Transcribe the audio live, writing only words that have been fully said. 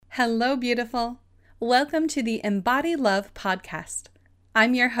Hello, beautiful. Welcome to the Embody Love podcast.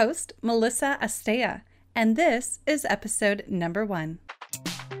 I'm your host, Melissa Astea, and this is episode number 1.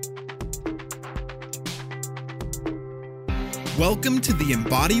 Welcome to the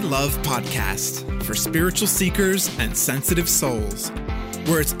Embody Love podcast for spiritual seekers and sensitive souls,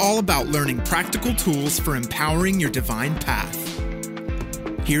 where it's all about learning practical tools for empowering your divine path.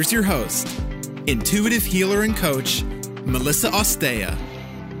 Here's your host, intuitive healer and coach, Melissa Astea.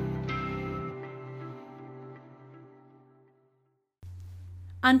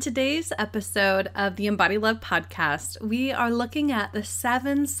 On today's episode of the Embody Love podcast, we are looking at the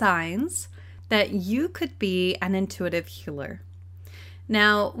 7 signs that you could be an intuitive healer.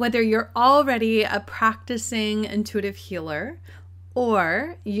 Now, whether you're already a practicing intuitive healer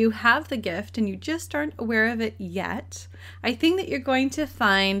or you have the gift and you just aren't aware of it yet, I think that you're going to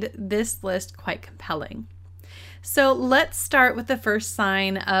find this list quite compelling. So let's start with the first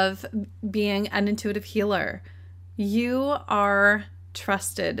sign of being an intuitive healer. You are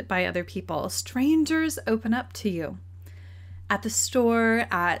trusted by other people. Strangers open up to you. At the store,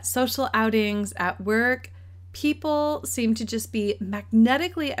 at social outings, at work, people seem to just be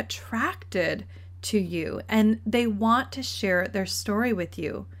magnetically attracted to you and they want to share their story with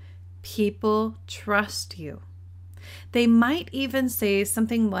you. People trust you. They might even say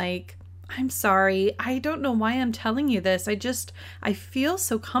something like, "I'm sorry, I don't know why I'm telling you this. I feel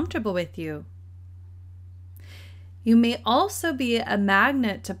so comfortable with you." You may also be a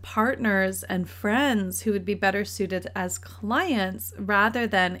magnet to partners and friends who would be better suited as clients rather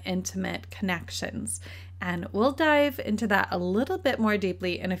than intimate connections. And we'll dive into that a little bit more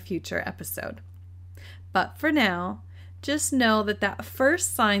deeply in a future episode. But for now, just know that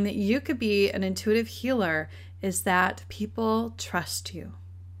first sign that you could be an intuitive healer is that people trust you.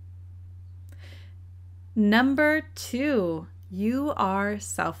 Number 2, you are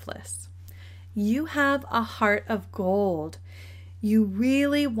selfless. You have a heart of gold. You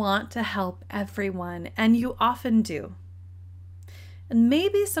really want to help everyone, and you often do. And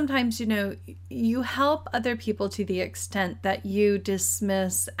maybe sometimes, you help other people to the extent that you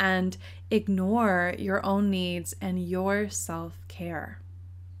dismiss and ignore your own needs and your self-care.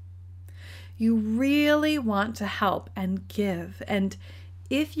 You really want to help and give, and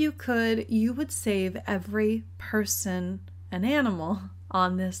if you could, you would save every person and animal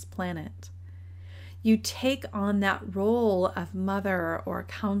on this planet. You take on that role of mother or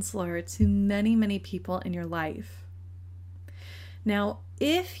counselor to many, many people in your life. Now,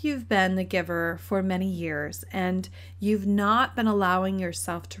 if you've been the giver for many years and you've not been allowing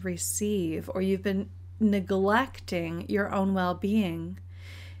yourself to receive, or you've been neglecting your own well-being,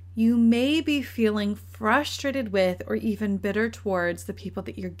 you may be feeling frustrated with or even bitter towards the people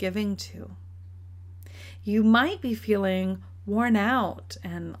that you're giving to. You might be feeling worn out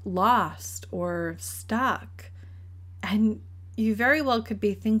and lost or stuck. And you very well could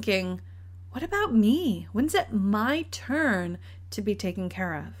be thinking, what about me? When's it my turn to be taken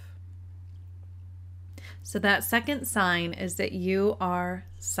care of? So that second sign is that you are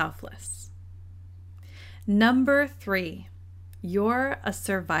selfless. Number 3, you're a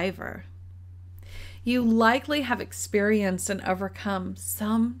survivor. You likely have experienced and overcome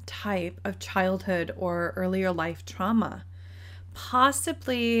some type of childhood or earlier life trauma.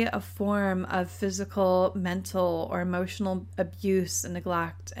 Possibly a form of physical, mental, or emotional abuse and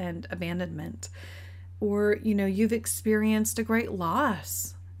neglect and abandonment. Or, you've experienced a great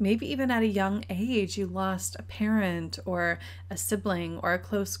loss. Maybe even at a young age, you lost a parent or a sibling or a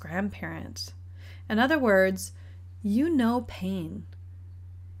close grandparent. In other words, you know pain.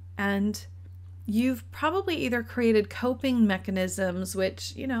 And you've probably either created coping mechanisms,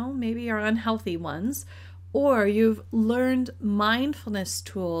 which, maybe are unhealthy ones, or you've learned mindfulness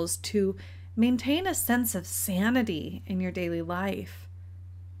tools to maintain a sense of sanity in your daily life.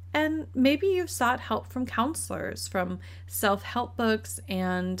 And maybe you've sought help from counselors, from self-help books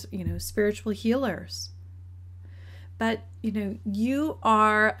and, spiritual healers. But, you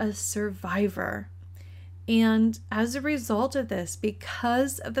are a survivor. And as a result of this,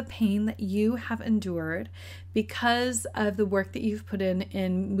 because of the pain that you have endured, because of the work that you've put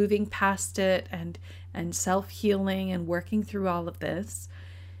in moving past it and self-healing and working through all of this,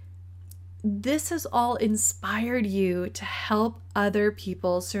 this has all inspired you to help other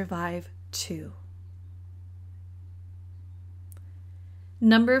people survive too.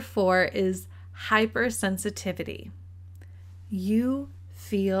 Number 4 is hypersensitivity. You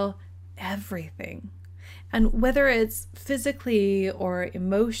feel everything. And whether it's physically or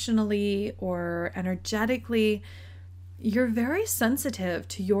emotionally or energetically, you're very sensitive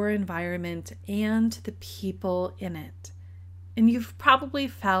to your environment and to the people in it. And you've probably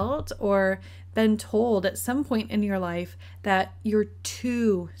felt or been told at some point in your life that you're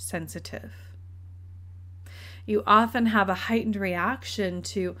too sensitive. You often have a heightened reaction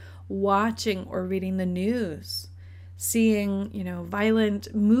to watching or reading the news, seeing,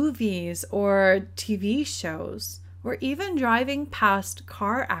 violent movies or TV shows, or even driving past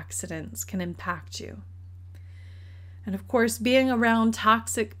car accidents can impact you. And of course, being around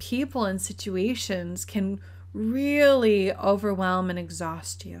toxic people and situations can really overwhelm and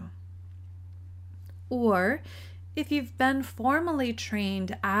exhaust you. Or if you've been formally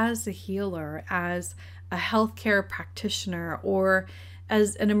trained as a healer, as a healthcare practitioner, or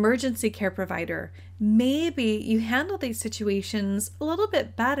as an emergency care provider, maybe you handle these situations a little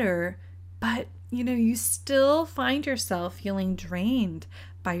bit better, but you still find yourself feeling drained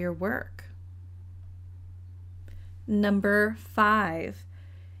by your work. Number 5,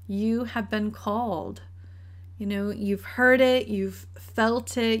 you have been called. You've heard it, you've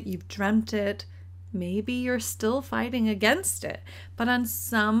felt it, you've dreamt it. Maybe you're still fighting against it, but on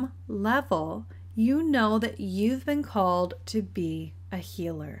some level, you know that you've been called to be a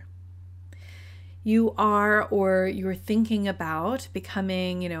healer. You are, or you're thinking about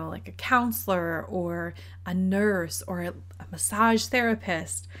becoming, like a counselor or a nurse or a massage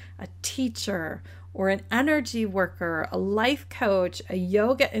therapist, a teacher, or an energy worker, a life coach, a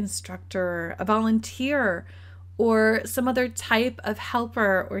yoga instructor, a volunteer, or some other type of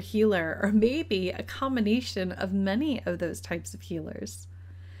helper or healer, or maybe a combination of many of those types of healers.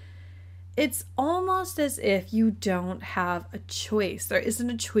 It's almost as if you don't have a choice. There isn't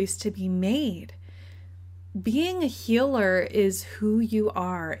a choice to be made. Being a healer is who you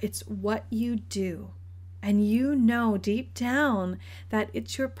are. It's what you do. And you know deep down that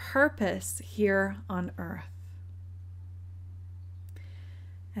it's your purpose here on earth.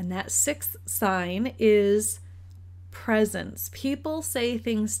 And that 6th sign is presence. People say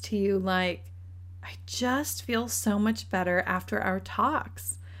things to you like, I just feel so much better after our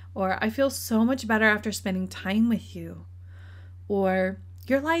talks. Or I feel so much better after spending time with you. Or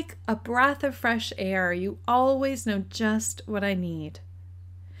you're like a breath of fresh air. You always know just what I need.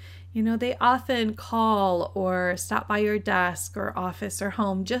 They often call or stop by your desk or office or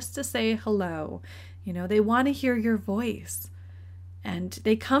home just to say hello. They want to hear your voice. And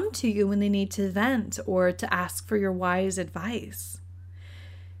they come to you when they need to vent or to ask for your wise advice.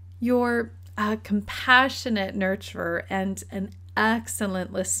 You're a compassionate nurturer and an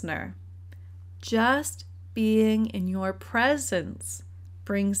excellent listener. Just being in your presence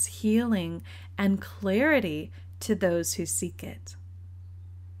brings healing and clarity to those who seek it.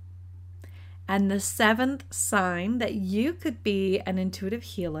 And the 7th sign that you could be an intuitive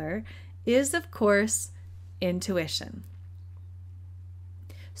healer is, of course, intuition.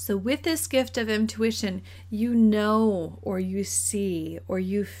 So with this gift of intuition, you know or you see or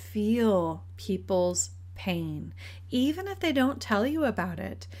you feel people's pain, even if they don't tell you about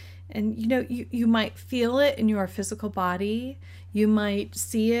it. And you might feel it in your physical body, you might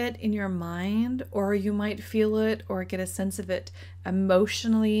see it in your mind, or you might feel it or get a sense of it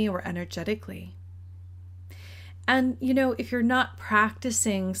emotionally or energetically. And if you're not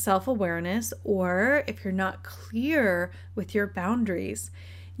practicing self-awareness, or if you're not clear with your boundaries,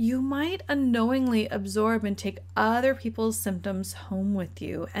 you might unknowingly absorb and take other people's symptoms home with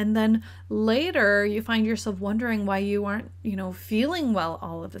you. And then later you find yourself wondering why you aren't, feeling well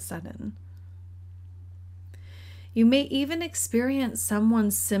all of a sudden. You may even experience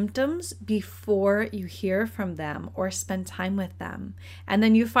someone's symptoms before you hear from them or spend time with them. And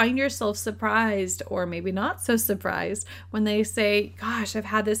then you find yourself surprised, or maybe not so surprised, when they say, gosh, I've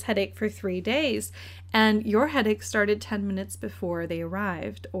had this headache for 3 days. And your headache started 10 minutes before they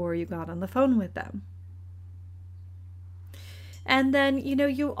arrived or you got on the phone with them. And then,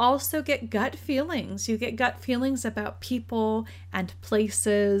 you also get gut feelings. You get gut feelings about people and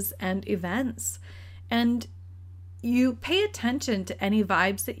places and events. And you pay attention to any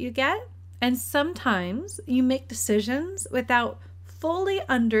vibes that you get. And sometimes you make decisions without fully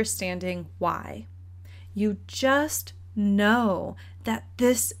understanding why. You just know that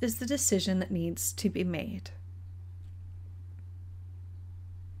this is the decision that needs to be made.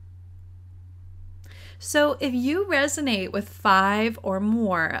 So if you resonate with 5 or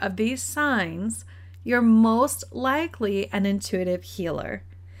more of these signs, you're most likely an intuitive healer.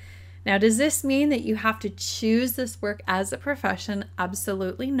 Now, does this mean that you have to choose this work as a profession?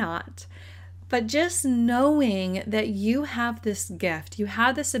 Absolutely not. But just knowing that you have this gift, you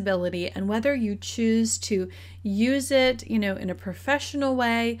have this ability, and whether you choose to use it, in a professional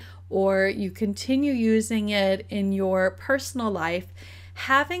way, or you continue using it in your personal life,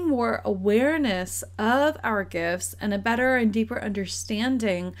 having more awareness of our gifts and a better and deeper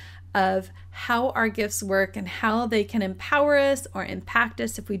understanding of how our gifts work and how they can empower us or impact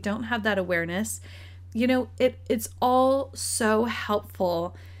us if we don't have that awareness, it's all so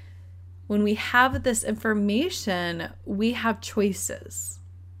helpful. When we have this information, we have choices.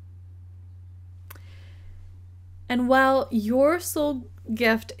 And while your soul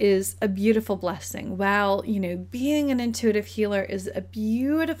gift is a beautiful blessing, while, being an intuitive healer is a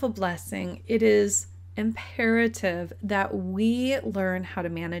beautiful blessing, it is imperative that we learn how to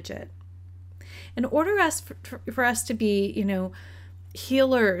manage it. In order for us to be,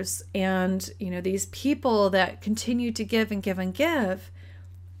 healers and, these people that continue to give and give and give,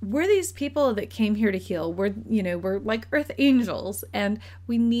 we're these people that came here to heal. We're like earth angels, and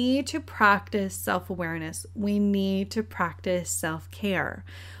we need to practice self-awareness. We need to practice self-care.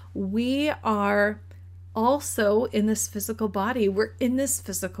 We are also in this physical body. We're in this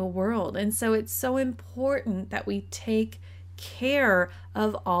physical world. And so it's so important that we take care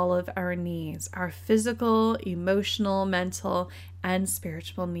of all of our needs, our physical, emotional, mental, and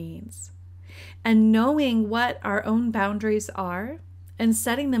spiritual needs. And knowing what our own boundaries are and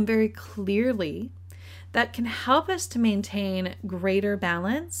setting them very clearly, that can help us to maintain greater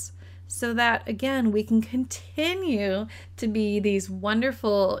balance so that, again, we can continue to be these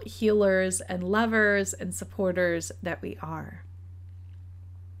wonderful healers and lovers and supporters that we are.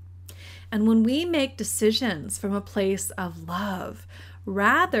 And when we make decisions from a place of love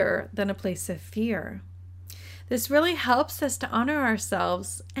rather than a place of fear, this really helps us to honor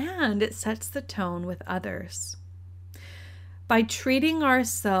ourselves, and it sets the tone with others. By treating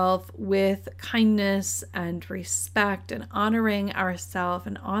ourselves with kindness and respect and honoring ourselves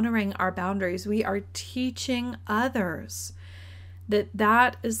and honoring our boundaries, we are teaching others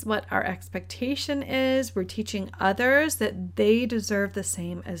that is what our expectation is. We're teaching others that they deserve the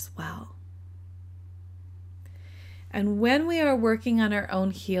same as well. And when we are working on our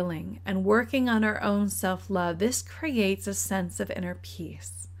own healing and working on our own self-love, this creates a sense of inner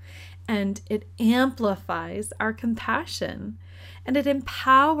peace. And it amplifies our compassion, and it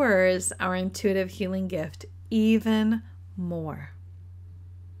empowers our intuitive healing gift even more.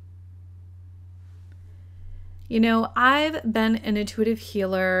 I've been an intuitive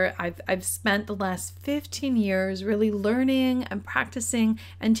healer. I've spent the last 15 years really learning and practicing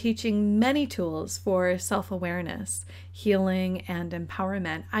and teaching many tools for self-awareness, healing, and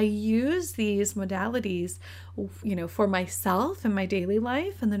empowerment. I use these modalities, for myself in my daily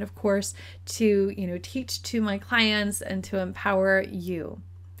life, and then, of course, to, teach to my clients and to empower you.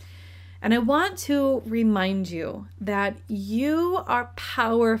 And I want to remind you that you are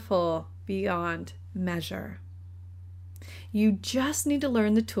powerful beyond measure. You just need to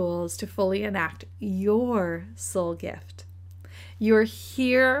learn the tools to fully enact your soul gift. You're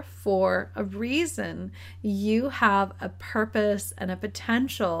here for a reason. You have a purpose and a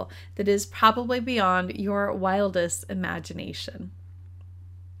potential that is probably beyond your wildest imagination.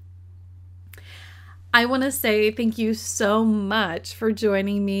 I want to say thank you so much for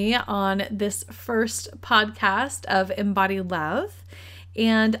joining me on this first podcast of Embody Love.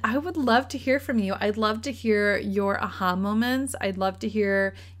 And I would love to hear from you. I'd love to hear your aha moments. I'd love to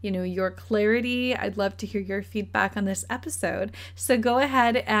hear, your clarity. I'd love to hear your feedback on this episode. So go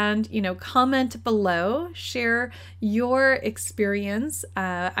ahead and, comment below, share your experience.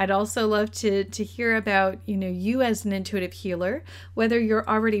 I'd also love to hear about, you as an intuitive healer, whether you're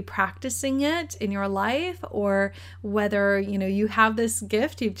already practicing it in your life or whether, you have this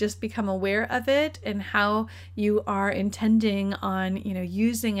gift, you've just become aware of it, and how you are intending on,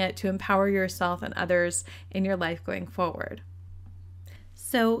 using it to empower yourself and others in your life going forward.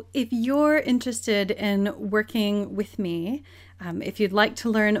 So if you're interested in working with me, if you'd like to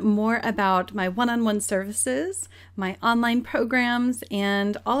learn more about my one-on-one services, my online programs,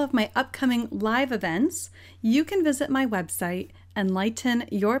 and all of my upcoming live events, you can visit my website,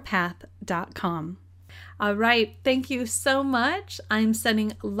 enlightenyourpath.com. All right. Thank you so much. I'm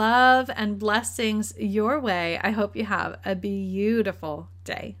sending love and blessings your way. I hope you have a beautiful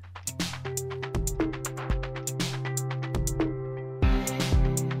day.